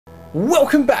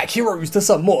Welcome back, heroes, to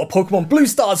some more Pokemon Blue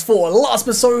Stars 4. Last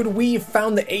episode, we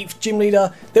found the 8th gym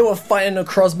leader. They were fighting a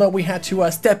Necrozma. We had to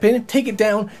step in, take it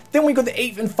down. Then we got the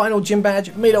 8th and final gym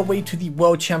badge, made our way to the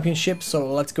World Championship.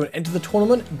 So let's go and enter the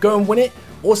tournament, go and win it.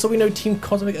 Also, we know Team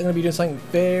Cosmic are going to be doing something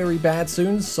very bad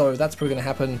soon. So that's probably going to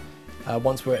happen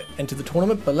once we're entered the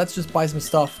tournament. But let's just buy some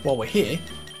stuff while we're here.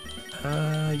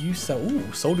 You sell... Ooh,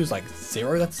 Soldu's like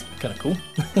 0. That's kind of cool.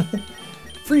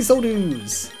 Free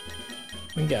Soldus.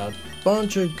 We can get a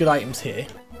bunch of good items here.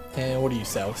 And what do you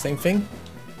sell? Same thing?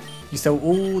 You sell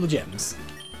all the gems.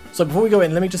 So before we go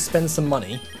in, let me just spend some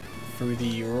money through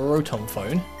the Rotom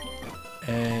phone.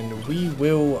 And we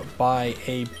will buy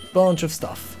a bunch of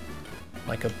stuff.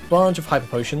 Like a bunch of Hyper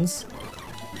Potions.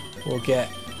 We'll get...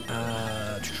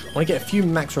 I want to get a few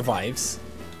Max Revives.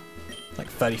 Like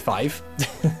 35.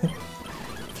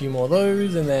 A few more of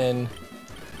those, and then...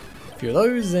 a few of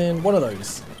those, and one of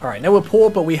those. Alright, now we're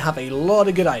poor, but we have a lot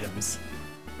of good items.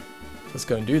 Let's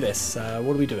go and do this.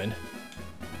 What are we doing?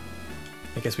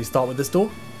 I guess we start with this door.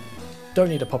 Don't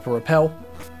need to pop a repel.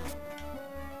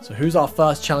 So who's our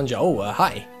first challenger? Oh,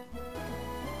 hi.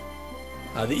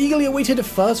 The eagerly awaited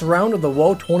first round of the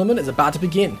World Tournament is about to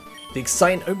begin. The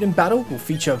exciting opening battle will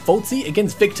feature Voltzy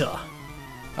against Victor.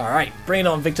 Alright, bring it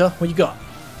on, Victor. What you got?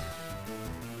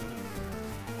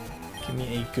 Give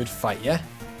me a good fight, yeah?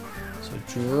 So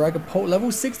Dragapult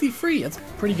level 63, that's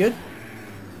pretty good.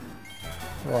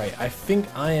 Right, I think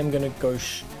I am gonna go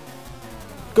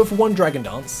for one Dragon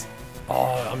Dance.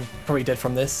 Oh, I'm probably dead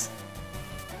from this.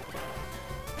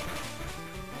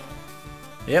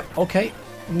 Yep, okay.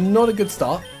 Not a good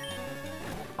start.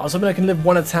 I was hoping I can live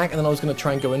one attack and then I was gonna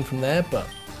try and go in from there, but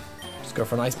just go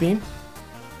for an Ice Beam.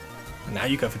 And now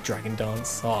you go for Dragon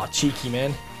Dance. Oh, cheeky,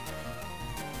 man.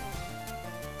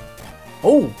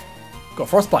 Oh! Got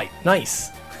Frostbite. Nice.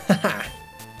 And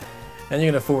you're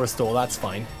going to full restore. That's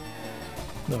fine.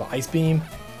 Another Ice Beam.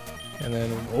 And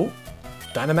then, oh,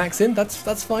 Dynamax in. That's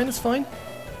fine. That's fine.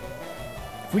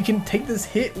 If we can take this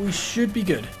hit, we should be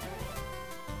good.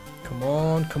 Come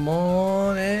on. Come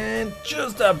on. And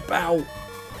just about.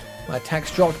 My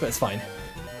attack's dropped, but it's fine.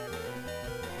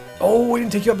 Oh, we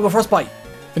didn't take you up. We got Frostbite.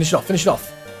 Finish it off. Finish it off.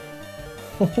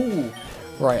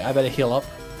 Right, I better heal up.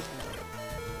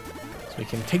 So we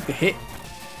can take the hit.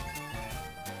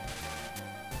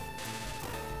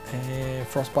 And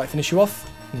Frostbite finish you off?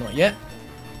 Not yet.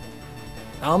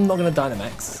 I'm not going to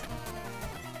Dynamax.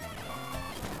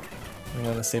 I'm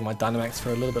going to save my Dynamax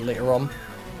for a little bit later on.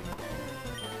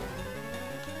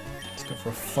 Let's go for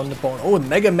a Thunderbolt. Oh,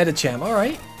 Mega Medicham.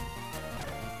 Alright.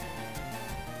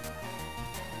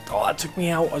 Oh, that took me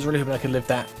out. I was really hoping I could live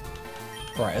that.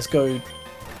 Alright, let's go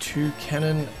 2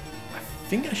 Cannon. I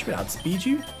think I should be able to outspeed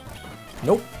you.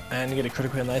 Nope. And you get a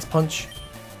critical hit, nice punch.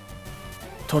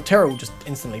 Torterra will just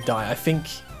instantly die. I think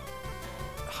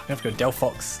I'm gonna have to go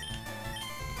Delphox.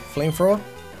 Flamethrower.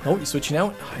 Oh, you're switching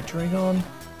out. Hydreigon.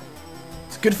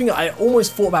 It's a good thing I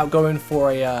almost thought about going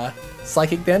for a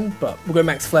Psychic then, but we'll go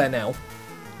Max Flare now.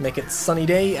 Make it Sunny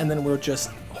Day, and then we'll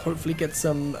just hopefully get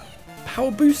some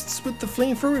power boosts with the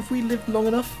Flamethrower if we live long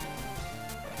enough.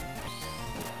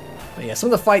 But yeah,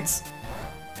 some of the fights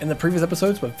in the previous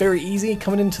episodes were very easy.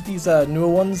 Coming into these newer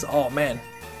ones, oh man,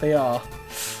 they are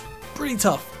pretty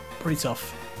tough. Pretty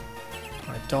tough.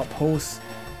 Alright, Dark Pulse.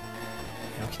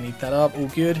 Yeah, we can eat that up. All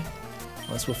good.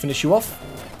 Unless we'll finish you off.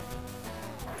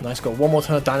 Nice, got one more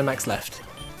turn of Dynamax left.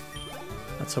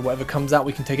 So whatever comes out,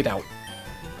 we can take it out.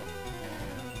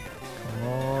 Come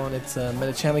on, it's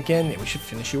Medicham again. Yeah, we should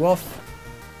finish you off.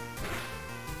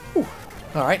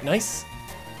 Alright, nice.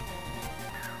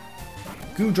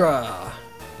 Goodra.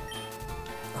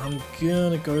 I'm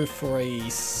gonna go for a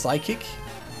Psychic.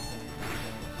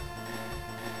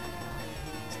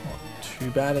 It's not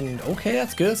too bad, and okay,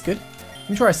 that's good, that's good. Let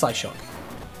me try a Psyshock.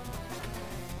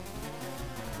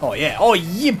 Oh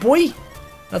yeah, boy!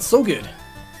 That's so good.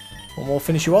 One more,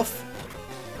 finish you off.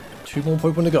 2 more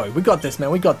Pokemon to go. We got this,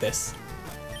 man, we got this.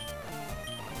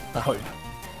 I hope.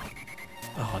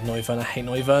 Oh, Noivern, I hate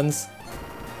Noivern.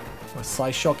 I'll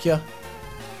Psyshock ya.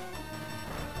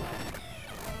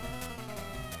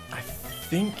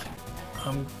 I think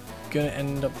I'm gonna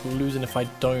end up losing if I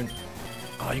don't.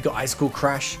 Oh, you got Ice Cold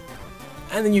Crash,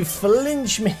 and then you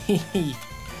flinch me.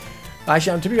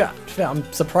 Actually, to be fair, I'm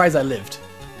surprised I lived.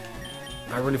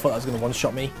 I really thought that was gonna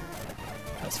one-shot me.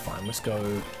 That's fine. Let's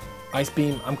go Ice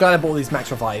Beam. I'm glad I bought these Max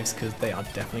Revives because they are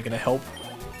definitely gonna help.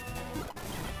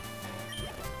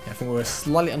 Yeah, I think we're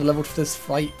slightly under-leveled for this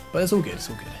fight, but it's all good. It's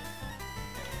all good.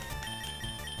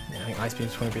 Yeah, I think Ice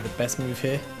Beam's going to be the best move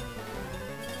here.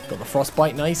 Got the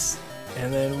Frostbite, nice.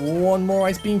 And then one more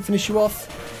Ice Beam, finish you off.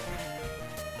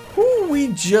 Woo-wee!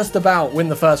 we just about win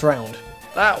the first round?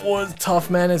 That was tough,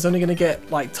 man. It's only going to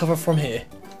get, like, tougher from here.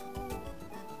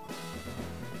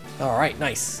 Alright,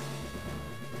 nice.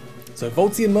 So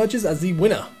Voltzy emerges as the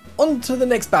winner. On to the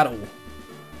next battle.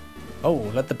 Oh,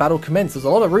 let the battle commence. There's a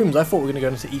lot of rooms. I thought we were going to go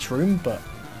into each room, but...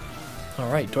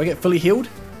 Alright, do I get fully healed?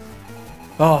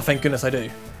 Oh, thank goodness I do.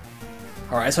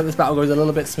 Alright, so this battle goes a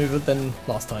little bit smoother than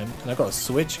last time. And I've got to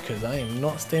switch, because I am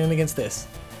not standing against this.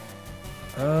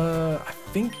 I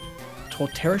think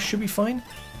Torterra should be fine.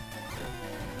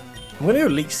 I'm going to go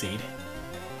Leech Seed.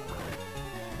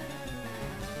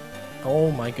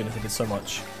 Oh my goodness, I did so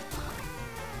much.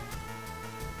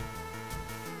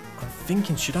 I'm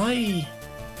thinking, should I...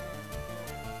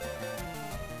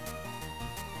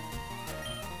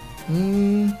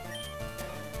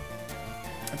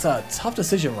 It's a tough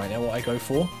decision right now what I go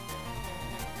for.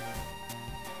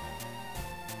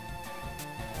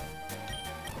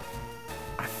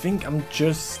 I think I'm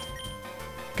just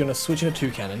gonna switch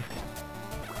into Toucannon.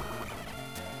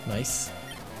 Nice.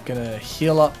 Gonna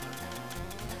heal up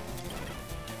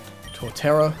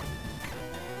Torterra.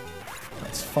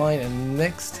 That's fine. And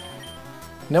next,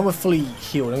 now we're fully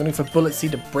healed. I'm going for Bullet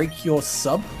Seed to break your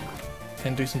sub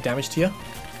and do some damage to you.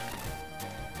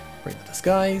 Break the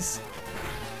disguise.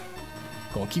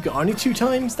 Go on, keep going. Only 2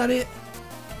 times. That it?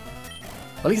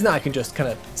 At least now I can just kind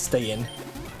of stay in.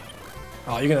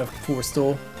 Oh, you're gonna full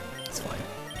restore. It's fine.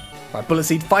 Right, Bullet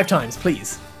Seed 5 times,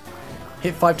 please.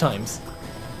 Hit 5 times.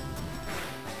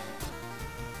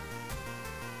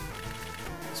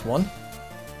 1.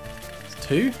 That's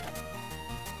 2.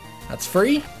 That's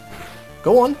 3.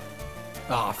 Go on.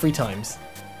 Ah, 3 times.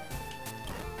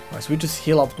 Alright, so we just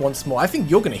heal up once more. I think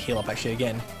you're going to heal up actually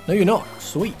again. No, you're not.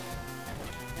 Sweet.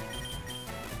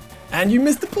 And you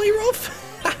missed the play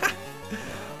rough.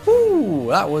 Woo,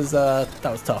 that was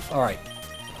tough. Alright.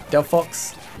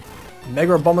 Delphox.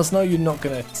 Mega Abomasnow, you're not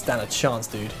going to stand a chance,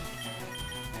 dude.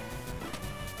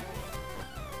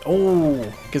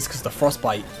 Oh, because the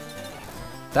Frostbite.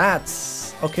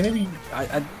 That's okay. Maybe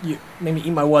you made me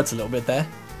eat my words a little bit there.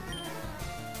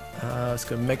 Let's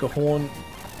go Mega Horn.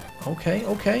 Okay,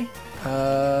 okay.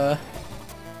 I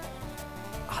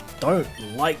don't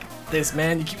like this,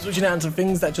 man. You keep switching out into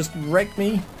things that just wreck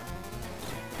me.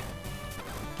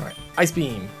 All right, Ice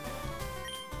Beam.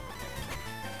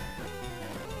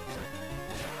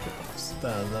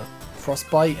 The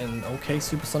Frostbite and okay,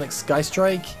 Supersonic Sky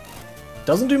Strike.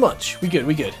 Doesn't do much. We good.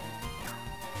 We good.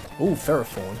 Ooh,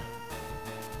 Ferrothorn.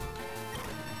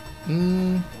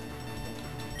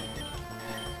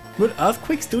 Would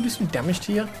Earthquake still do some damage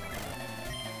to you?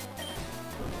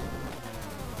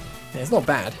 Yeah, it's not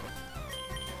bad.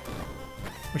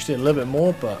 Wish it did a little bit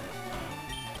more, but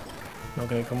not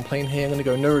going to complain here. I'm going to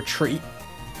go no retreat.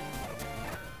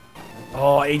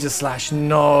 Oh, Aegis Slash,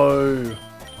 no.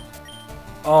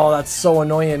 Oh, that's so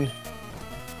annoying.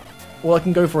 All I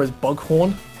can go for is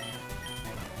Bughorn.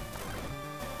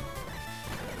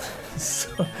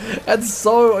 That's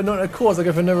so annoying. Of course, I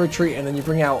go for no retreat and then you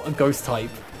bring out a ghost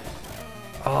type.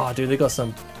 Oh, dude, they got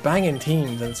some banging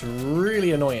teams and it's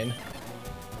really annoying.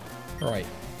 Alright.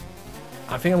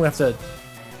 I think I'm going to have to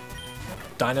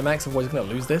Dynamax, otherwise I'm going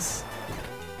to lose this.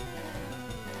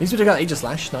 At least we took out Aegis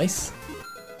Slash. Nice.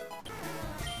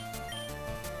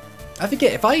 I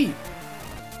forget, if I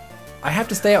have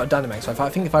to stay out of Dynamax, so I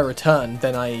think if I return,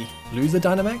 then I lose the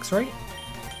Dynamax, right?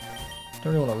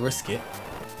 Don't really want to risk it.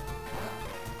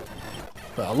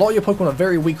 But a lot of your Pokemon are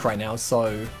very weak right now,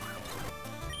 so...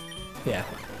 yeah.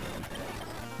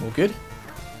 All good.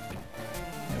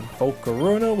 And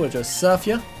Volcarona will just surf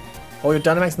you. Oh, your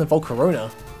Dynamax and the Volcarona.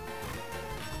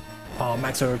 Oh,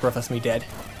 Max Overgrowth, that's me dead.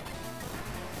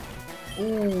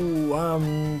 Ooh,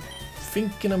 I'm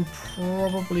thinking I'm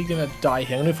probably gonna die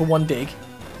here. I'm going for 1 dig.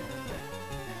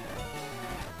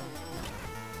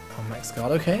 Oh, Max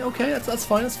Guard. Okay, okay, that's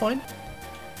fine, that's fine.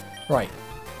 Right.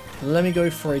 Let me go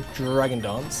for a Dragon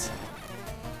Dance.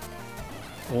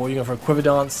 Or you go for a Quiver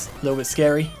Dance. A little bit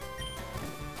scary.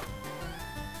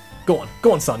 Go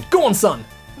on, son, go on, son!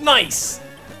 Nice!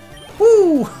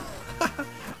 Woo!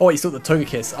 Oh, you still the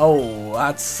Togekiss. Oh,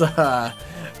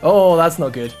 that's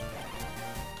not good.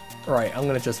 Right, I'm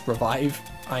gonna just revive.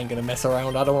 I ain't gonna mess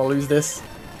around. I don't want to lose this.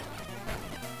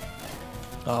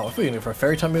 Oh, I thought you were going for a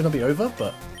Fairy Type move, it'll be over,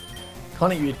 but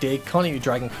can't eat you a Dig, can't eat you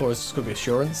Dragon Claw. It's just gonna be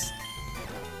Assurance.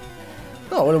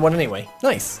 Oh, I would have won anyway.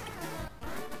 Nice.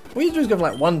 All you do is go for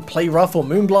like 1 Play Rough or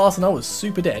Moonblast and I was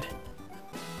super dead.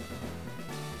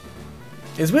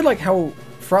 It's weird like how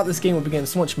throughout this game we'll be getting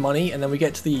so much money and then we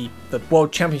get to the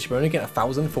World Championship and only get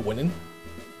 1,000 for winning.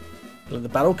 Let the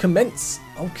battle commence.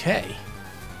 Okay.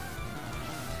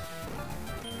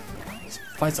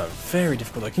 Fights are very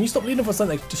difficult though. Can you stop leading for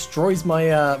something that destroys my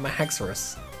my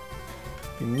Haxorus?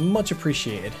 Be much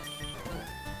appreciated.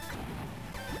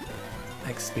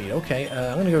 X speed. Okay,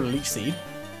 I'm gonna go to Leech Seed.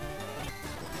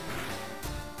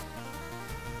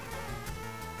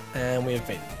 And we have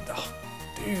been. Oh,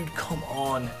 dude, come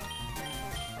on.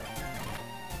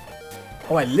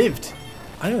 Oh, I lived.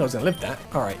 I didn't know I was gonna live that.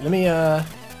 All right, let me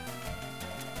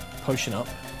potion up.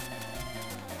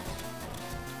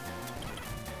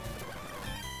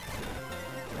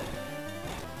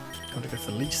 Got to go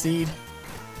for Leech Seed.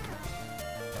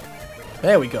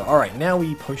 There we go. All right, now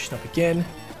we potion up again,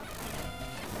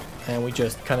 and we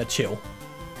just kind of chill.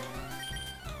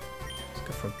 Let's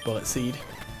go for a Bullet Seed.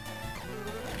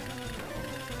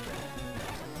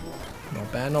 Not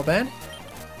bad, not bad.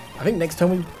 I think next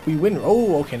time we win.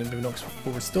 Oh, okay, then do Nox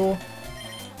will restore.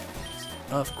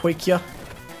 Earthquake ya.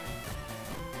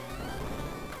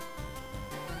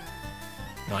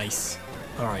 Nice.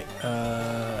 Alright,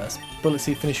 Bullet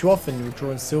Seed finish you off and you're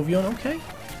drawing Sylveon. Okay.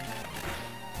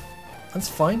 That's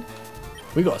fine.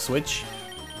 We got a switch.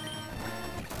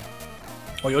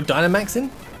 Oh, you're Dynamaxing?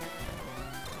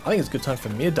 I think it's a good time for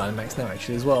me to Dynamax now,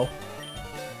 actually, as well.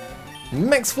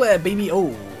 Max Flare, baby!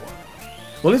 Oh!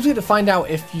 Well, it's weird to find out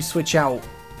if you switch out,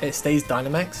 it stays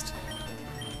Dynamaxed.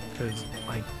 Because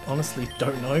I honestly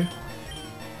don't know.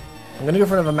 I'm going to go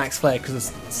for another Max Flare because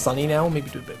it's sunny now.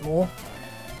 Maybe do a bit more.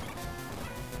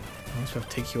 I'm just going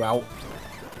to take you out.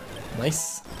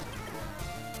 Nice.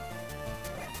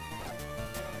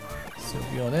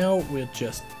 Sylveon out. We'll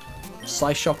just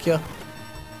Psyshock you.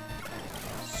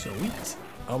 Sweet.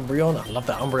 Umbreon. I love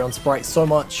that Umbreon sprite so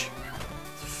much.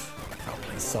 That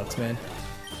place sucks, man.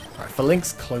 Alright, for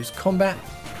Lynx, close combat.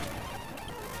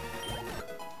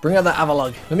 Bring out that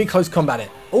Avalugg. Let me close combat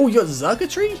it. Oh, you got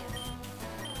Xurkitree?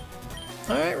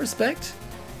 Alright, respect.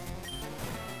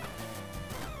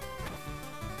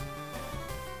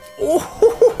 Oh,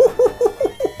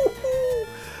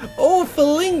 oh, for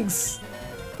Lynx.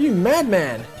 You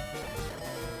madman.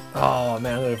 Oh,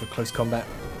 man, I'm going to go for close combat.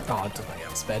 Oh, it doesn't get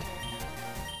outsped.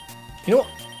 You know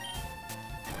what?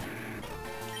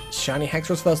 Shiny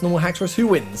Haxorus versus normal Haxorus. Who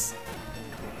wins?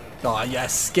 Oh, you're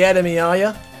scared of me, are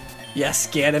you? You're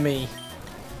scared of me.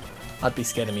 I'd be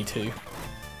scared of me too.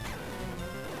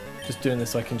 Just doing this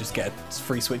so I can just get a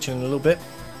free switch in a little bit.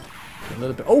 A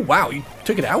little bit. Oh, wow, you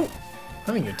took it out?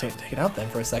 I think you'd take it out then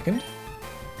for a second.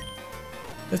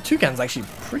 This Toucan's actually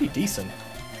pretty decent.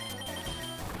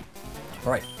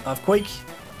 Alright, Earthquake.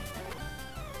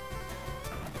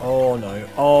 Oh no,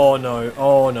 oh no,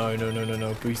 oh no, no, no, no,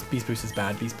 no. Beast Boost is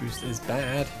bad, Beast Boost is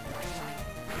bad.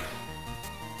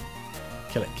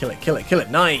 Kill it, kill it, kill it, kill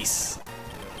it, nice!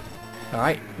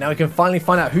 Alright, now we can finally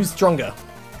find out who's stronger.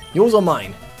 Yours or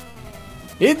mine?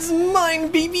 It's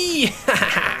mine, baby!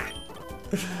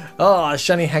 Oh,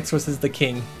 Shiny Haxorus is the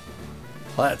king.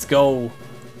 Let's go.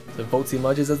 So Voltzy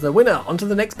emerges as the winner. On to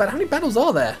the next battle. How many battles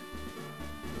are there?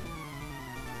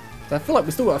 I feel like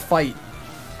we still got to fight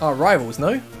our rivals,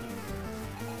 no?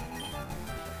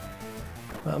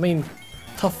 I mean,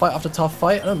 tough fight after tough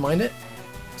fight. I don't mind it.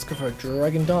 Let's go for a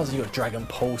Dragon Dance. You got Dragon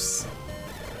Pulse.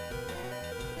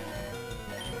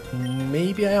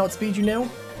 Maybe I outspeed you now?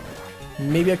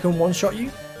 Maybe I can one-shot you?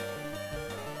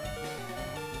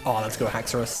 Oh, let's go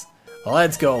Haxorus.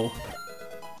 Let's go.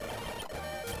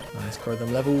 Nice, grow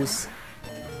them levels.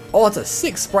 Oh, it's a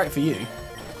 6 sprite for you.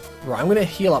 Right, I'm going to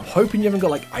heal up, hoping you haven't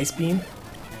got, like, Ice Beam.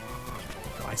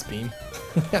 Ice Beam.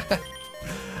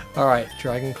 Alright,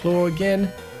 Dragon Claw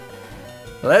again.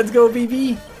 Let's go,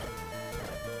 BB!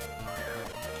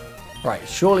 Right,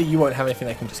 surely you won't have anything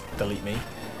that can just delete me.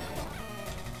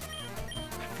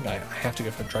 I think I have to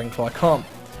go for Dragon Claw. I can't.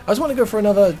 I just want to go for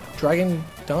another Dragon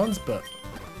Dance, but...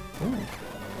 Ooh.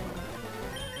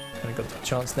 I got the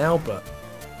chance now, but...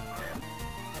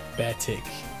 Beartic.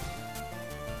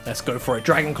 Let's go for it.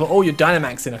 Dragon Claw. Oh, you're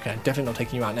Dynamaxing. Okay, definitely not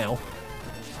taking you out now.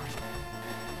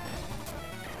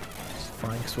 It's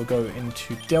fine, because we'll go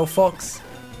into Delphox.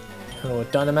 And we'll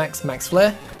Dynamax, Max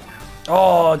Flare.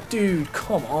 Oh, dude,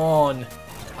 come on.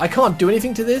 I can't do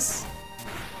anything to this.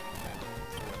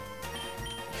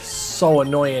 So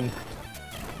annoying.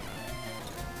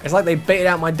 It's like they baited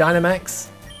out my Dynamax.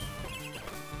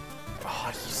 Oh,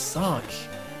 you suck.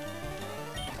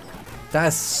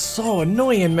 That's so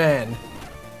annoying, man.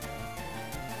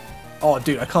 Oh,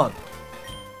 dude, I can't.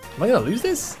 Am I going to lose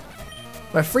this?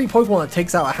 My free Pokemon that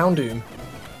takes out a Houndoom.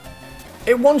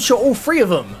 It one-shot all 3 of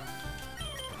them.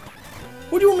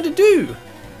 What do you want me to do?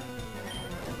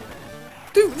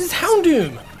 Dude, this is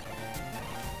Houndoom.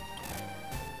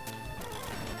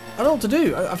 I don't know what to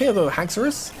do. I think I'll go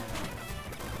Haxorus.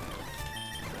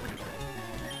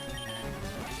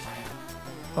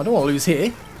 I don't want to lose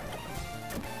here.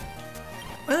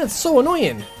 Man, that's so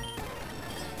annoying.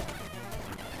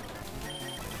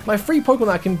 My free Pokemon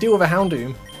that can deal with a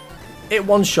Houndoom, it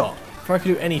one-shot before I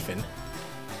could do anything.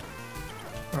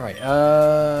 Alright,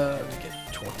 let me get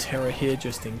Torterra here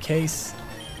just in case.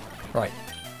 Right,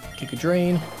 Kick a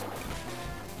Drain.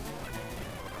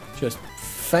 Just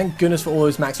thank goodness for all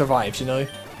those max revives, you know.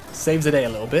 Saves the day a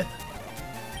little bit.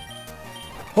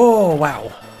 Oh,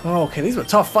 wow. Oh, okay, these were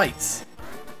tough fights.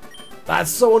 That's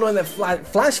so annoying that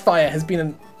Flash Fire has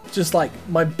been just like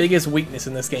my biggest weakness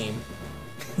in this game.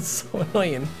 It's so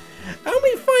annoying. How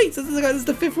many fights? This is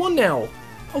the 5th one now.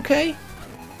 Okay.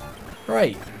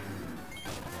 Right.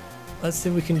 Let's see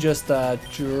if we can just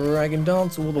Dragon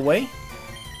Dance all the way.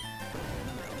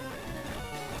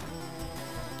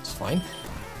 It's fine.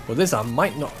 Well, this I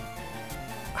might not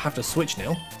have to switch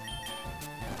now.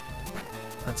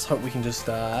 Let's hope we can just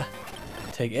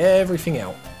take everything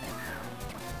out.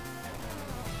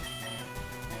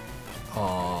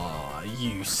 Aw,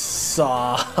 you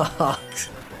suck.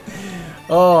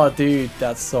 Oh, dude,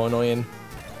 that's so annoying.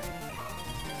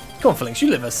 Come on, Phalanx, you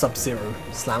live a Sub-Zero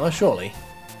Slammer, surely.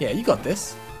 Yeah, you got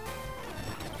this.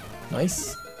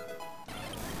 Nice.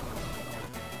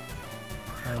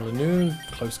 Lanoon,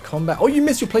 close combat. Oh, you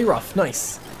missed your play rough.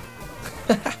 Nice.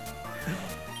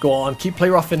 Go on, keep play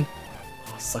roughing.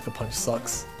 Oh, Sucker Punch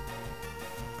sucks.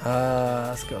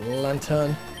 Let's go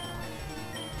Lantern.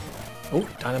 Oh,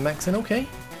 Dynamaxing, okay.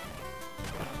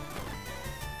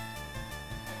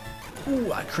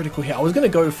 Ooh, a critical hit. I was going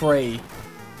to go for a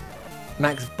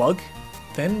Max Bug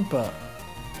then, but...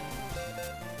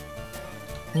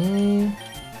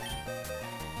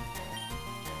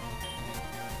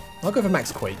 I'll go for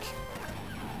Max Quake.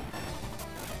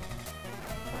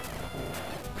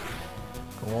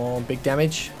 Go on, big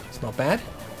damage. It's not bad.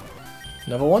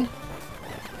 Another one.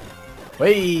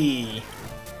 Whee!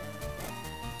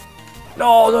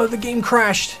 No, the game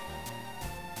crashed.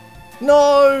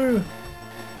 No!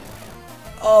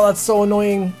 Oh, that's so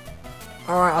annoying.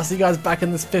 Alright, I'll see you guys back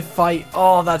in this 5th fight.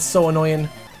 Oh, that's so annoying.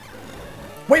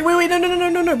 Wait,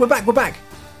 no, we're back.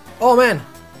 Oh, man.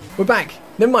 We're back.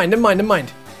 Never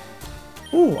mind.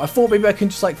 Ooh, I thought maybe I can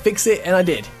just, like, fix it, and I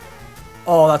did.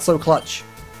 Oh, that's so clutch.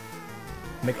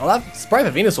 Oh, that Sprite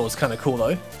for Venusaur is kind of cool,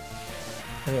 though.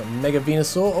 I got Mega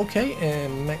Venusaur, okay,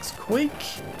 and Max Quake.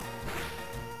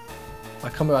 I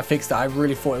can't believe I fixed it. I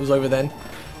really thought it was over then.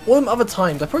 All them other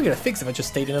times, I probably could have fixed it if I just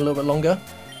stayed in a little bit longer.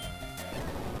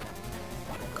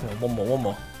 Come on, one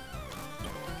more.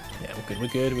 Yeah,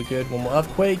 we're good. One more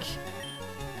Earthquake.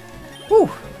 Woo!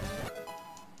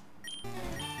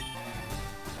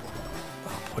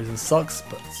 Oh, poison sucks,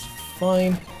 but it's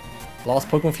fine. Last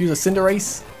Pokemon Fuse,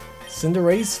 Cinderace.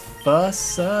 Cinderace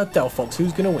versus Delphox.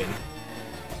 Who's gonna win?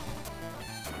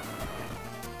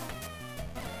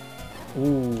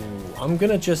 Ooh, I'm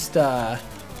gonna just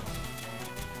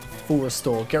full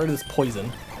restore. Get rid of this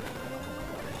poison.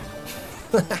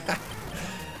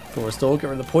 Full restore. Get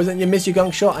rid of the poison. You miss your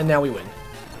gunk shot, and now we win.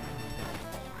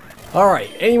 All right.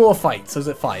 Any more fights? So is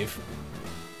it 5?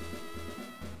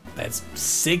 That's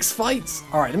 6 fights.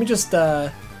 All right. Let me just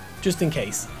in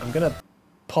case. I'm gonna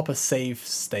pop a save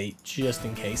state just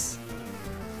in case.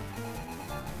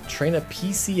 Trainer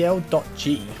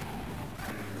PCL.G.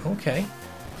 Okay.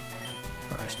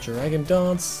 Alright, Dragon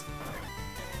Dance.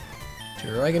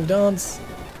 Oh,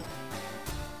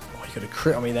 you got a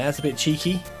crit on me there. That's a bit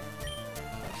cheeky.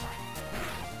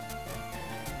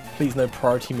 Please no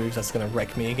priority moves. That's going to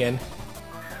wreck me again.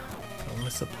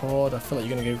 Support. I feel like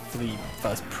you're going to go for the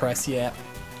first press. Yeah.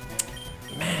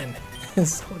 Man,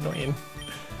 it's so annoying.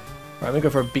 Right, I'm going to go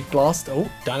for a big blast.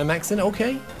 Oh, Dynamaxing.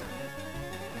 Okay.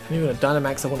 If I knew a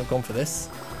Dynamax, I wouldn't have gone for this.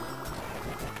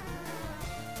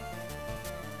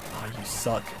 You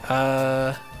suck.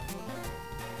 Go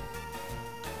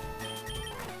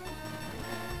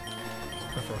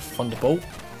for a Thunderbolt.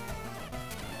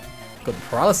 Got the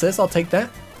paralysis, I'll take that.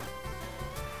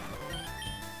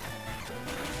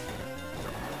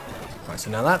 Right, so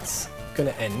now that's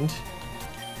gonna end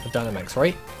the Dynamax,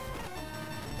 right?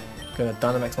 Gonna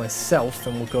Dynamax myself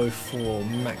and we'll go for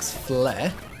Max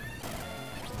Flare.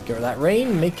 Get rid of that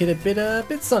rain, make it a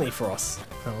bit sunny for us.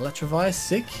 And Electrify,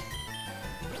 sick.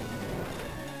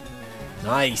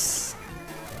 Nice.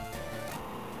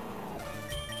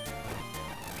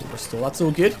 Full restore, that's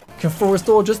all good. Can full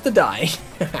restore just to die.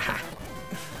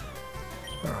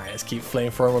 Alright, let's keep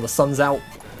flamethrowing while the sun's out.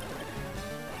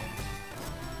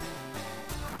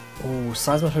 Oh,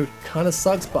 Seismitoad kind of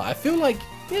sucks, but I feel like,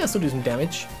 yeah, I'll still do some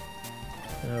damage.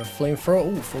 Flamethrower,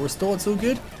 oh, full restore, it's all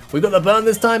good. We got the burn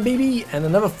this time, baby, and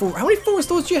another full. How many full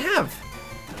restores do you have?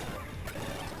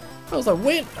 I was like,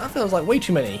 wait, I thought it was like way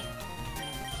too many.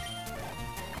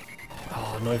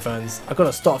 Oh, Noivern. I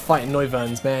gotta start fighting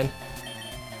Noivern, man.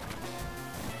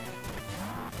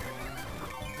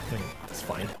 That's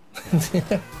fine.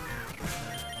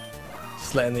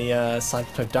 Just letting the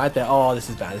Cyclone die there. Oh, this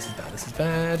is bad, this is bad, this is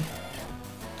bad.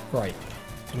 Right.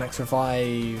 Max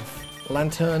Revive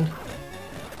Lantern.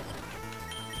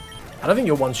 I don't think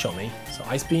you'll one-shot me. So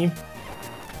Ice Beam.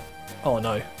 Oh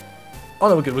no. Oh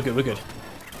no, we're good, we're good, we're good.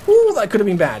 Ooh, that could have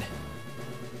been bad.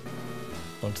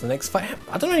 On to the next fight.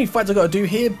 I don't know how many fights I've got to do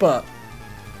here, but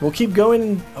we'll keep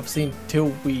going, obviously, until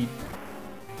we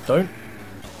don't.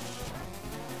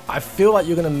 I feel like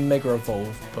you're going to Mega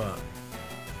Evolve, but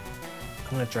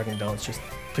I'm going to Dragon Dance. Just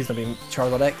please don't be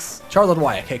Charizard X. Charizard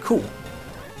Y, okay, cool.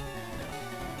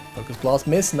 Focus Blast,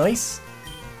 miss, nice.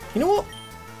 You know what?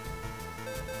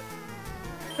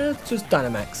 Just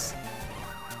Dynamax.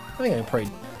 I think I can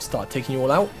probably start taking you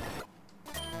all out.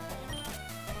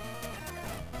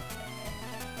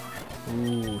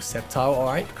 Ooh, Sceptile,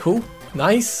 alright, cool.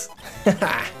 Nice.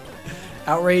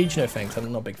 Outrage, no thanks,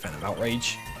 I'm not a big fan of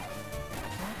Outrage.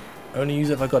 Only use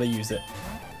it if I gotta use it.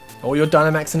 Oh, you're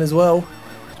Dynamaxing as well.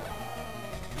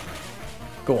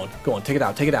 Go on, take it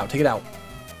out, take it out, take it out.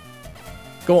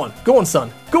 Go on,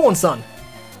 son. Go on, son.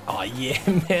 Oh, yeah,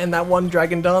 man, that one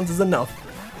Dragon Dance is enough.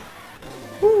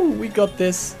 Woo, we got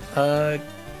this. Gonna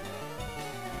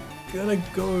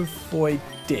go for a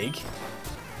dig.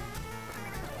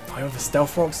 Oh, you have a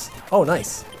Stealth Rocks? Oh,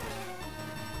 nice.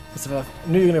 If I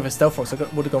knew you were gonna have a Stealth Rocks, I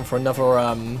would have gone for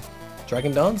another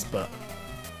Dragon Dance, but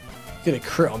you get a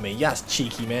crit on me. Yeah, that's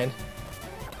cheeky, man.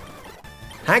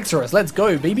 Haxorus, let's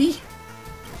go, baby.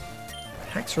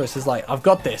 Haxorus is like, I've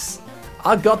got this.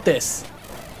 I got this.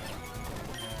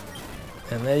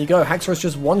 And there you go. Haxorus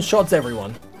just one-shots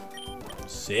everyone.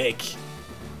 Sick.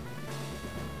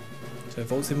 So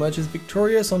Volts emerges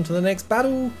victorious. On to the next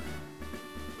battle.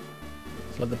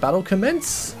 Let the battle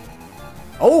commence.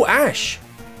 Oh, Ash.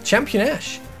 Champion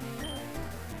Ash.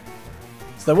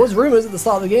 So there was rumors at the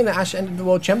start of the game that Ash ended the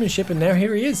World Championship, and now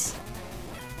here he is.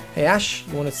 Hey Ash,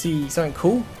 you want to see something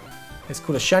cool? It's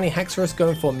called a shiny Haxorus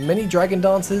going for many Dragon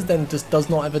Dances, then just does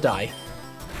not ever die.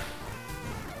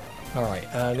 Alright,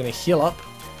 I'm going to heal up.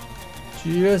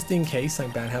 Just in case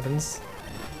something bad happens.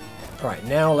 Alright,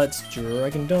 now let's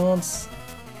Dragon Dance.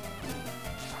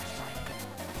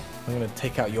 I'm going to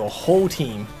take out your whole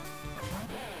team.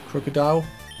 Crocodile,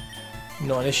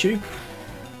 not an issue.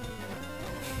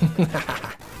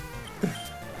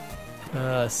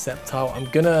 Sceptile, I'm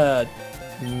going to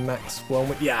max one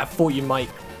with... Yeah, I thought you might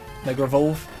Mega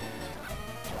Evolve.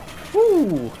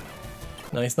 Woo!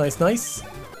 Nice, nice, nice.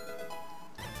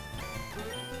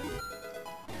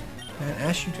 And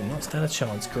Ash, you do not stand a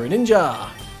chance. Greninja!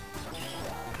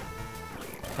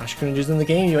 Ash Greninja's in the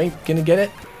game, you ain't gonna get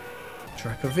it.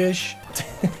 Dracovish.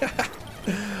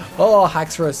 Oh,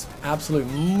 Haxorus, absolute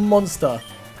monster.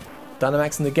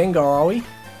 Dynamax and the Gengar, are we?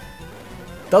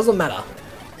 Doesn't matter.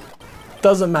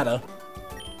 Doesn't matter.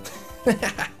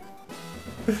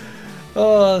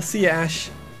 Oh, see ya,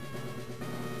 Ash.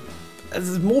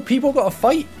 There's more people got to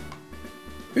fight?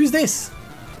 Who's this?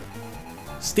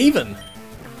 Steven.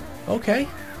 Okay.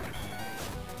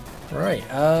 Right,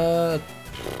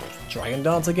 Dragon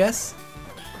Dance, I guess.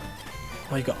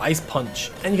 Oh, you got Ice Punch,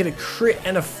 and you get a crit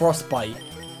and a Frostbite.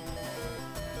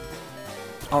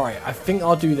 Alright, I think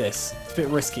I'll do this. It's a bit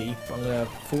risky, but I'm gonna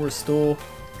full restore.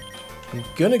 I'm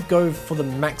gonna go for the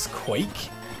Max Quake.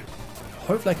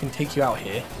 Hopefully I can take you out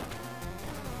here.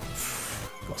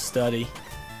 Got sturdy.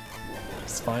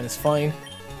 It's fine, it's fine.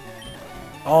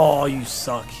 Oh, you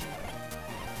suck.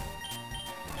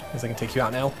 Guess I can take you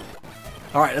out now.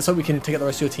 Alright, let's hope we can take out the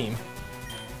rest of your team.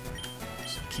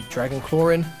 Just keep Dragon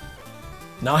Clawing.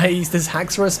 Nice, this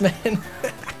Haxorus, man.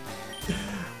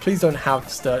 Please don't have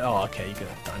sturdy. Oh, okay, you got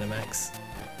Dynamax.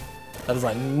 That is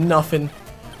like nothing.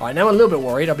 Alright, now I'm a little bit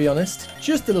worried, I'll be honest.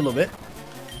 Just a little bit.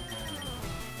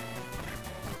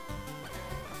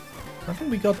 I think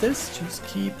we got this. Just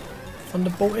keep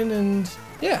Thunderbolting and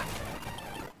yeah.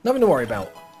 Nothing to worry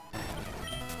about.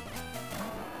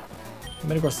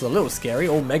 Metagross is a little scary.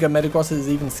 Oh, Mega Metagross is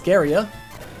even scarier.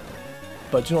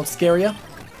 But do you know what's scarier?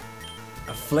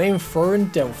 A Flamethrower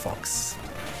and Delphox.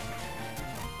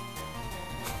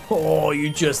 Oh, you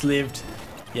just lived.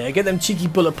 Yeah, get them cheeky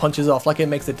bullet punches off like it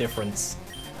makes a difference.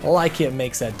 Like it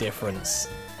makes a difference.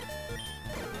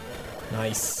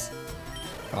 Nice.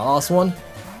 Our last one.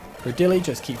 Brodilly,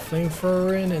 just keep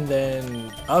Flamethrowing and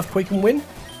then Earthquake and win.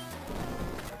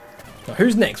 Now,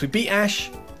 who's next? We beat Ash.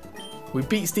 We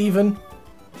beat Steven.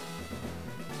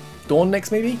 Dawn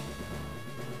next, maybe?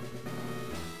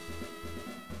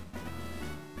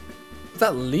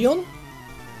 that Leon?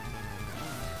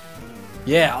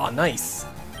 Yeah, oh, nice.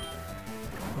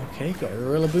 Okay, got a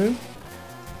Rillaboom.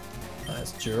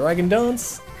 That's Dragon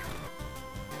Dance.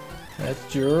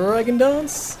 That's Dragon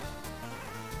Dance.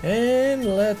 And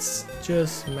let's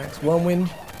just max one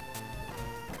wind.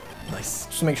 Nice.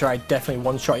 Just to make sure I definitely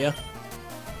one-shot you.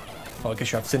 Oh, I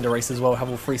guess you have Cinderace as well. Have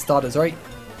all 3 starters, right?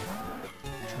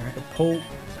 Dragon Pull.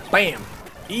 Bam!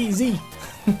 Easy!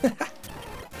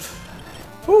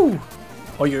 Woo!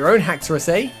 Oh, your own Haxorus,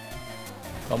 eh?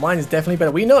 Well, mine is definitely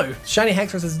better. We know! Shiny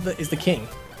Haxorus is the king.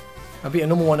 I beat a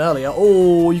normal one earlier.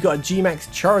 Oh, you got a G-Max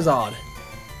Charizard.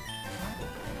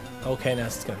 Okay, now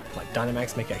it's going to like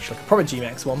Dynamax, make it actually like a proper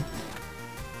G-Max one.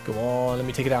 Go on, let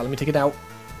me take it out, let me take it out.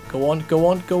 Go on, go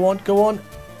on, go on, go on.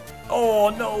 Oh,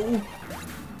 no!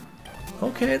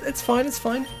 Okay, it's fine, it's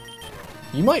fine.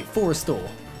 You might full restore.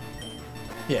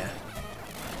 Yeah.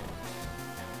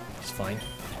 It's fine.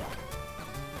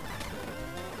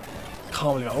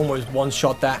 Can't believe I almost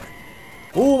one-shot that.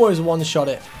 Almost one-shot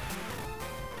it.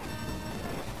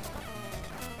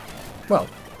 Well,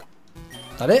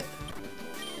 that it?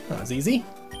 That was easy.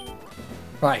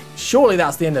 Right, surely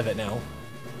that's the end of it now.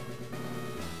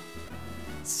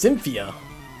 Cynthia.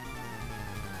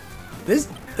 They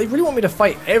really want me to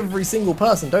fight every single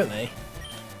person, don't they?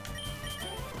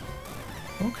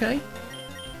 Okay.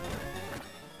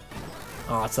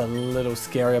 Oh, it's a little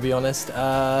scary, I'll be honest.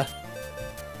 I'm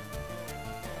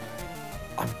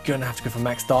gonna have to go for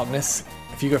Max Darkness.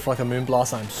 If you go for like a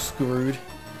Moonblast, I'm screwed.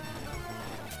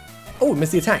 Oh,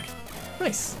 missed the attack.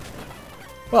 Nice.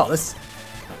 Well,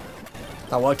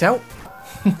 that worked out.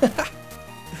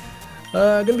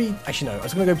 Gonna be, actually no, I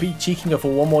was gonna go be cheeky and go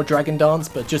for one more Dragon Dance,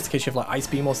 but just in case you have like Ice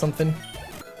Beam or something.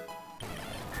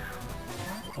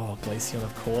 Oh, Glaceon,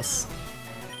 of course.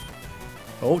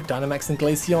 Oh, Dynamax and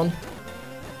Glaceon.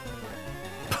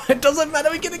 It doesn't matter,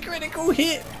 we get a critical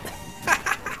hit.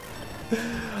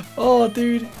 Oh,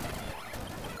 dude.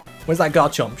 Where's that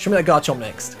Garchomp? Show me that Garchomp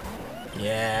next.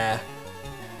 Yeah.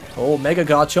 Oh, Mega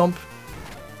Garchomp.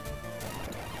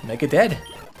 Mega dead.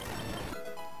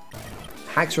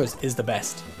 Haxorus is the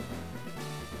best.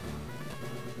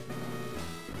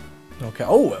 Okay.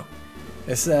 Oh,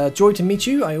 it's joy to meet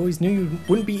you. I always knew you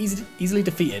wouldn't be easily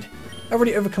defeated. I've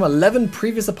already overcome 11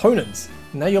 previous opponents.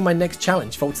 Now you're my next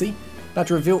challenge, Foltzy. About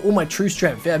to reveal all my true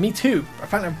strength. Yeah, me too. I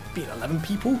found I've beaten 11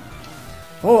 people.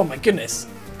 Oh my goodness.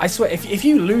 I swear, if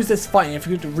you lose this fight and if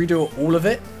you have to redo all of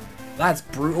it, that's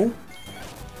brutal.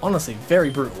 Honestly, very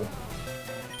brutal.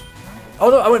 Oh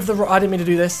no, I went for the... I didn't mean to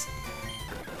do this.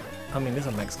 I mean, this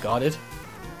is Max Guarded.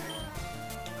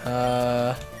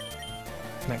 Max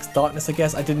Darkness, I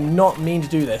guess. I did not mean to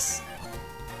do this.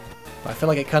 But I feel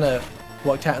like it kind of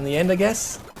worked out in the end, I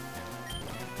guess.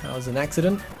 That was an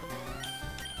accident.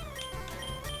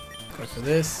 Go for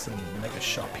this and make a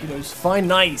Sharpedo's fine.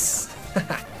 Nice!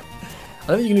 I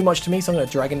don't think you can do much to me, so I'm going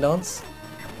to Dragon Dance.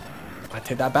 I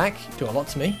take that back. You do a lot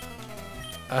to me.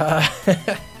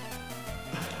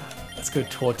 Let's go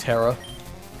Torterra.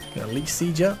 Gonna Leech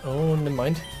Seed ya. Oh, never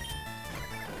mind.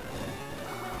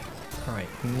 Alright,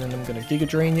 and then I'm gonna Giga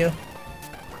Drain ya.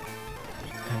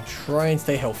 And try and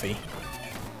stay healthy.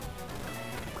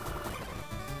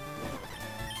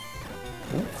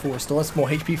 Oh, full restore. That's more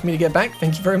HP for me to get back.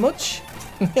 Thank you very much.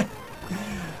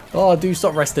 Oh, do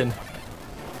stop resting.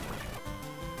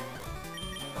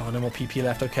 Oh, no more PP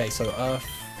left. Okay, so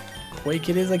Quake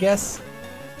it is, I guess.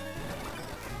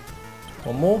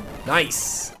 One more.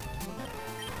 Nice.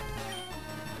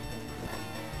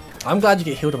 I'm glad you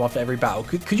get healed up after every battle.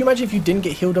 Could you imagine if you didn't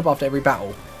get healed up after every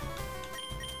battle?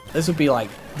 This would be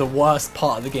like the worst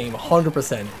part of the game,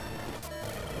 100%.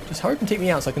 Just hurry up and take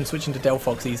me out so I can switch into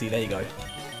Delphox easy. There you go.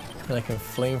 And I can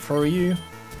Flamethrower you.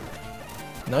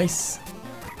 Nice.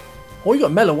 Oh, you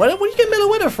got Meloetta? Where did you get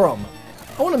Meloetta from?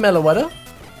 I want a Meloetta.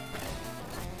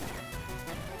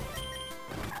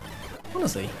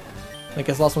 Honestly. I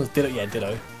guess last one's Ditto. Yeah,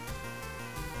 Ditto.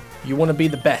 You want to be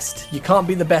the best. You can't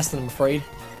be the best, I'm afraid.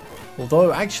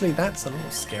 Although, actually, that's a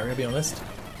little scary, I'll be honest.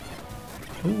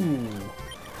 Ooh.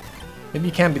 Maybe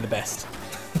you can be the best.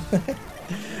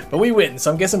 But we win,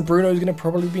 so I'm guessing Bruno's going to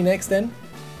probably be next then.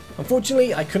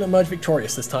 Unfortunately, I couldn't emerge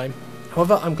victorious this time.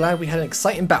 However, I'm glad we had an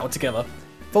exciting battle together.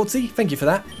 Foltzy, thank you for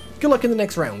that. Good luck in the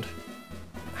next round.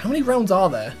 How many rounds are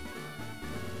there?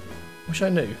 Wish I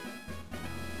knew.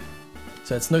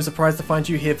 So it's no surprise to find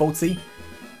you here, Foltzy.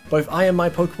 Both I and my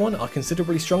Pokemon are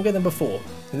considerably stronger than before,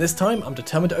 and this time I'm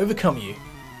determined to overcome you.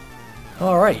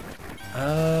 Alright,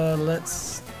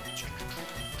 let's...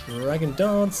 Dragon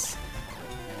Dance.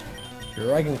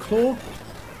 Dragon Claw.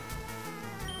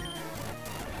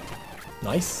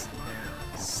 Nice.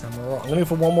 Samurai. I'm gonna go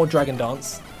for one more Dragon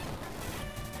Dance.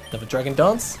 Another Dragon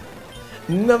Dance.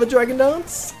 Another Dragon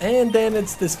Dance. And then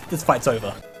it's this fight's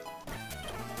over.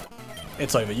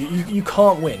 It's over. You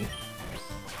can't win.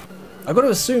 I've got to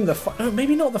assume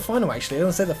maybe not the final actually. I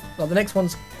was going to say the next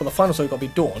one's, well, the final, so got to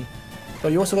be Dawn.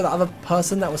 But you also got that other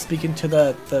person that was speaking to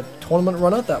the tournament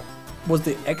runner that was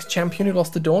the ex-champion who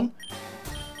lost to Dawn.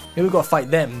 Maybe we've got to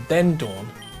fight them, then Dawn.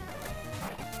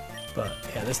 But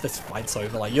yeah, this fight's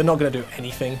over. Like, you're not going to do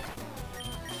anything.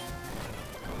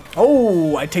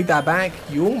 Oh, I take that back.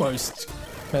 You almost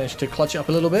managed to clutch it up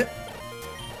a little bit.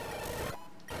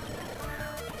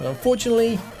 But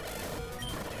unfortunately,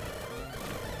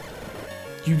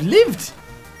 you lived.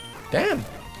 Damn.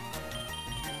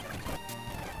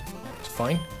 It's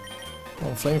fine.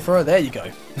 One flamethrower. There you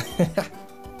go.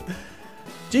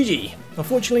 GG.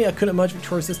 Unfortunately, I couldn't emerge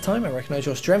victorious this time. I recognize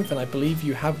your strength and I believe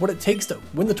you have what it takes to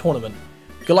win the tournament.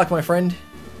 Good luck, my friend.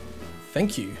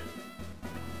 Thank you.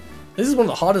 This is one of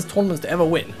the hardest tournaments to ever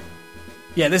win.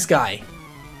 Yeah, this guy.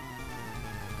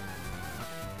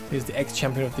 He's the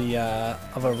ex-champion of the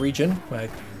other region where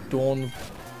Dawn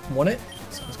won it.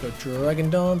 So let's go Dragon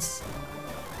Dance.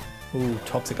 Ooh,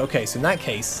 Toxic. Okay, so in that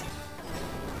case,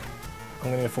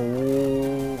 I'm going to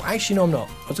go for... Actually, no, I'm not.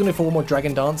 I was going to go for one more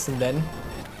Dragon Dance and then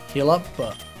heal up,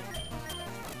 but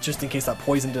just in case that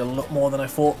poison did a lot more than I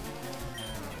thought.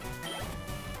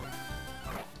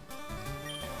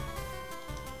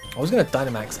 I was going to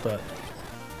Dynamax, but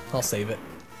I'll save it.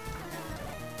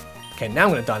 Okay, now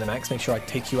I'm going to Dynamax, make sure I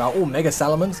take you out. Oh, Mega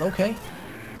Salamence, okay.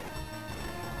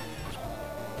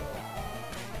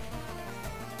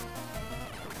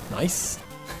 Nice.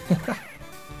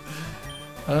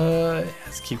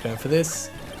 Let's keep going for this.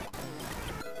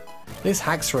 This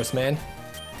Haxorus, man.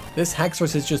 This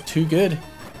Haxorus is just too good.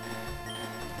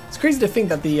 It's crazy to think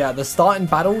that the starting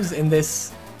battles in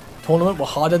this tournament were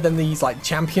harder than these like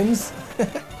champions.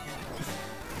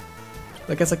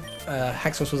 I guess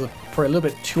Haxorus was probably a little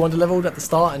bit too underleveled at the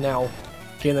start, and now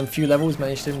getting them a few levels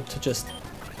managed him to just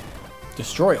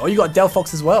destroy. Oh, you got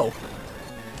Delphox as well.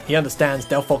 He understands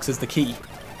Delphox is the key.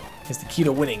 Is the key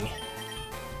to winning.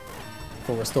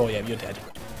 Full restore, yeah, you're dead.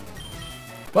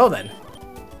 Well then.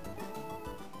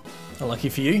 Unlucky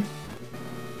for you.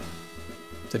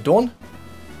 Is it Dawn?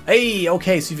 Hey,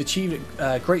 okay, so you've achieved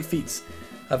great feats.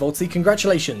 Voltsy,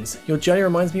 congratulations. Your journey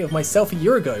reminds me of myself a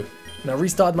year ago, when I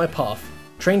restarted my path.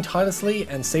 Trained tirelessly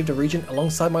and saved a region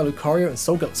alongside my Lucario and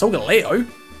Solgaleo.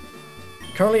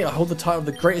 Currently, I hold the title of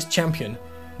the greatest champion.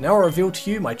 Now I reveal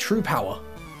to you my true power.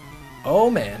 Oh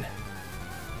man.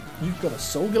 You've got a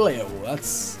Solgaleo.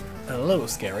 That's a little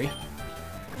scary.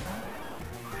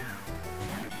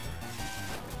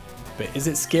 But is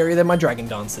it scarier than my Dragon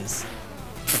Dances?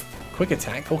 Quick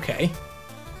attack, okay.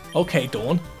 Okay,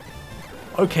 Dawn.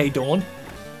 Okay, Dawn.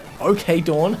 Okay,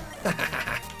 Dawn.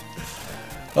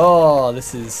 Oh,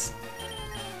 this is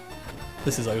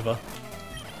over.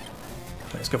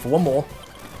 Let's go for one more.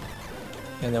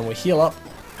 And then we heal up.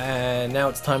 And now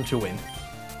it's time to win.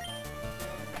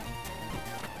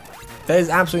 There's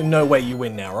absolutely no way you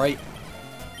win now, right?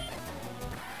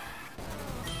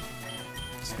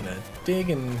 Just gonna dig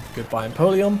and goodbye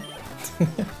Empoleon.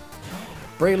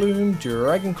 Breloom,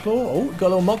 Dragon Claw. Oh, got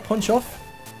a little Mach Punch off.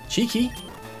 Cheeky.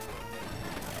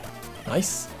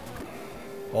 Nice.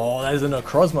 Oh, there's a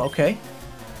Necrozma, okay.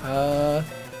 I'll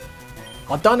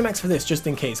Dynamax for this just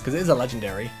in case, because it is a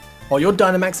legendary. Oh, you're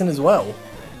Dynamaxing as well.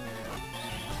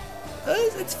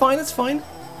 It's fine, it's fine.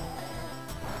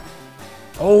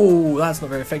 Oh, that's not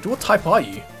very effective. What type are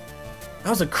you? That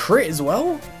was a crit as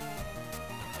well?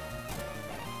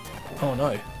 Oh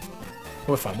no.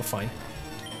 We're fine, we're fine.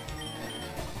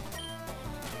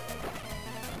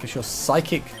 Guess you're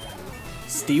Psychic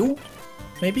Steel?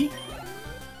 Maybe?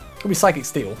 Could be Psychic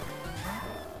Steel.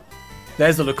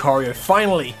 There's the Lucario.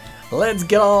 Finally! Let's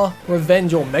get our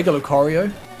revenge on Mega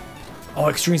Lucario. Oh,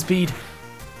 Extreme Speed.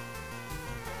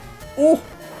 Oh!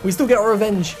 We still get our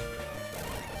revenge.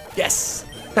 Yes!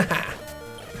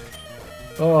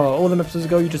 Oh, all them episodes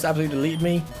ago you just absolutely deleted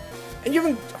me. And you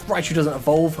even... Raichu doesn't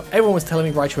evolve. Everyone was telling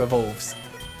me Raichu evolves.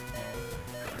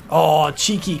 Oh,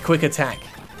 cheeky quick attack.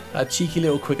 A cheeky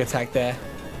little quick attack there.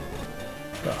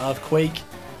 The Earthquake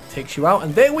takes you out.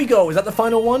 And there we go. Is that the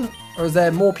final one? Or is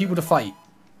there more people to fight?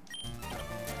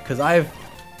 Because I've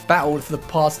battled for the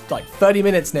past like 30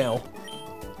 minutes now.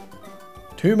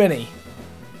 Too many.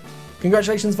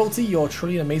 Congratulations, Voltsy. You're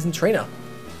truly an amazing trainer.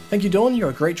 Thank you, Dawn.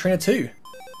 You're a great trainer too.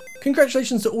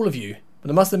 Congratulations to all of you.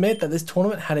 But I must admit that this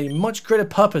tournament had a much greater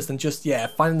purpose than just, yeah,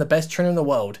 finding the best trainer in the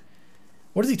world.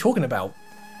 What is he talking about?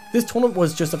 This tournament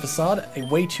was just a facade, a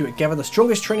way to gather the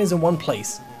strongest trainers in one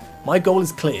place. My goal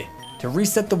is clear, to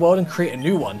reset the world and create a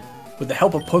new one, with the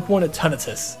help of Pokemon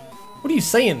Eternatus. What are you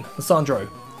saying, Lissandro?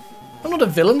 I'm not a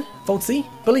villain, Voltzy.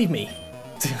 Believe me.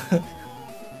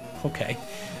 Okay.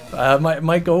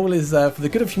 My goal is for the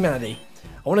good of humanity.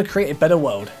 I want to create a better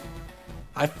world.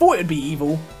 I thought it'd be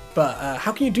evil, but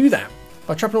how can you do that?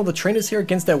 By trapping all the trainers here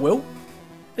against their will?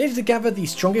 I needed to gather the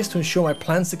strongest to ensure my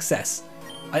plan's success.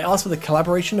 I ask for the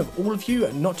collaboration of all of you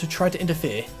and not to try to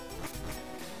interfere.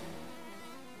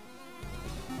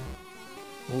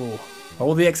 Ooh. Are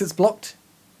all the exits blocked?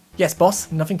 Yes,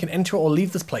 boss. Nothing can enter or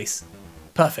leave this place.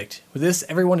 Perfect. With this,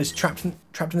 everyone is trapped in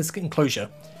this enclosure,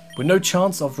 with no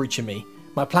chance of reaching me.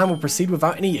 My plan will proceed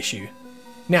without any issue.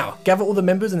 Now, gather all the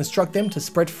members and instruct them to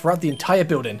spread throughout the entire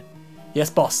building. Yes,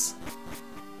 boss.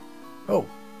 Oh,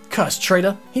 cursed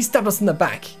traitor. He stabbed us in the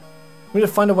back. We need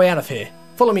to find a way out of here.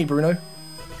 Follow me, Bruno.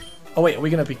 Oh wait, are we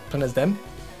going to be playing as them?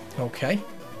 Okay.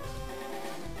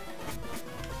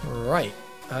 Right.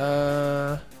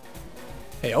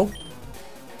 Hey, oh.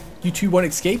 You two won't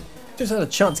escape? Just had a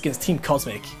chance against Team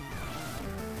Cosmic.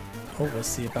 Oh, we'll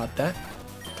see about that.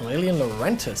 Galelian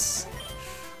Laurentus.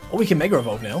 Oh, we can Mega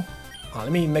Evolve now.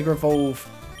 Let me Mega Evolve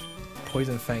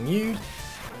Poison Fang you.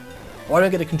 Why don't I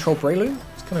get to control Breloom?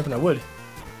 It's kind of hoping I would.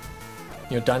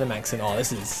 You know, Dynamax and oh,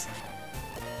 this is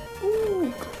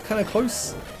ooh, kind of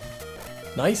close.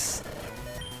 Nice.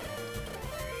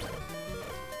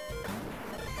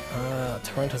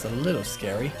 Tyranitar's a little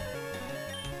scary.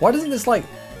 Why doesn't this like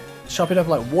sharpen up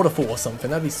like Waterfall or something?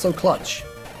 That'd be so clutch.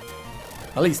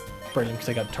 At least Breloom can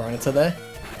take out Tyranitar there.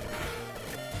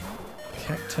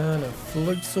 Cacturn and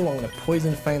Floatzel. I'm going to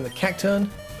Poison Fang the Cacturn.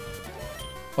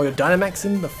 Oh, you're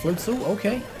Dynamaxing the Floatzel?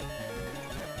 Okay.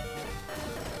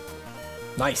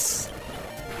 Nice.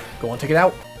 Go on, take it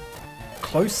out.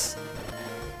 Close.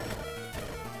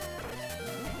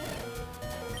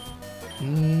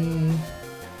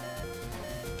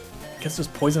 Guess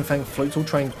just Poison Fang Floatzel,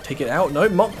 try and take it out. No,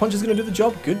 Mach Punch is going to do the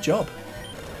job. Good job.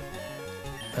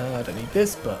 I don't need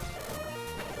this, but...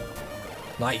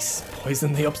 Nice.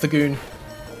 Poison the Obstagoon.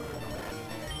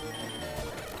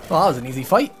 Well, that was an easy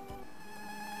fight.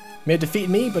 May have defeated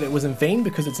me, but it was in vain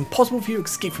because it's impossible for you to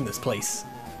escape from this place.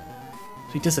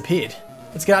 So he disappeared.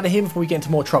 Let's get out of here before we get into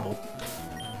more trouble.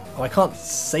 Oh, I can't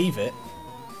save it. So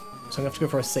I'm going to have to go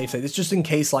for a save state. It's just in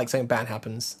case like something bad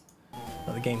happens.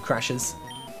 That the game crashes.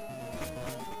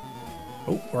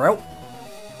 Oh, we're out.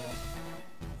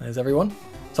 There's everyone.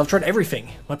 So I've tried everything.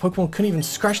 My Pokemon couldn't even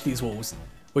scratch these walls.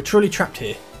 We're truly trapped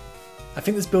here. I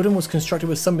think this building was constructed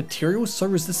with some material so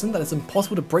resistant that it's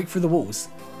impossible to break through the walls.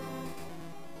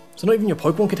 So not even your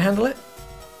Pokemon could handle it?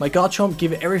 My Garchomp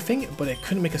gave it everything, but it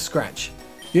couldn't make a scratch.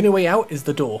 The only way out is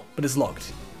the door, but it's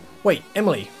locked. Wait,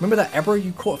 Emily, remember that Abra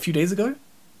you caught a few days ago?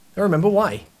 I remember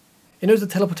why. It knows the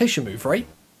teleportation move, right?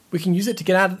 We can use it to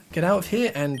get out of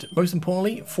here and, most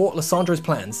importantly, thwart Lissandro's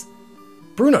plans.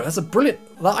 Bruno,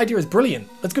 that idea is brilliant.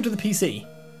 Let's go to the PC.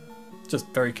 Just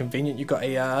very convenient. You got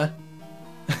a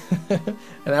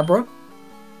an Abra.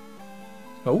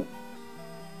 Oh.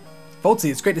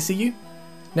 Voltzy, it's great to see you.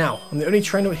 Now, I'm the only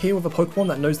trainer here with a Pokemon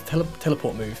that knows the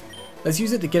teleport move. Let's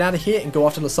use it to get out of here and go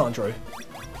after Lissandro.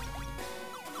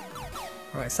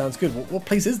 Alright, sounds good. What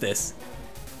place is this?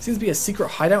 Seems to be a secret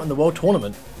hideout in the World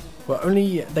Tournament, where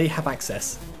only they have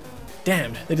access.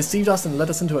 Damned, they deceived us and led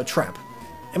us into a trap.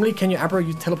 Emily, can your Abra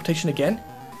use teleportation again?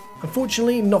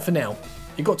 Unfortunately, not for now.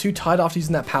 It got too tired after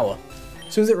using that power.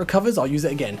 As soon as it recovers, I'll use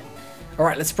it again.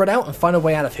 Alright, let's spread out and find a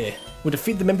way out of here. We'll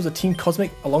defeat the members of Team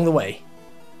Cosmic along the way.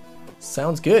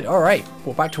 Sounds good. Alright,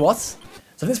 well, back to us.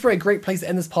 So this is probably a great place to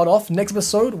end this part off. Next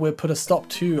episode, we'll put a stop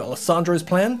to Lissandro's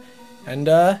plan. And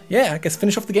yeah, I guess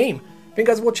finish off the game. Thank you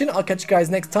guys for watching. I'll catch you guys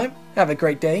next time. Have a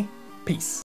great day. Peace.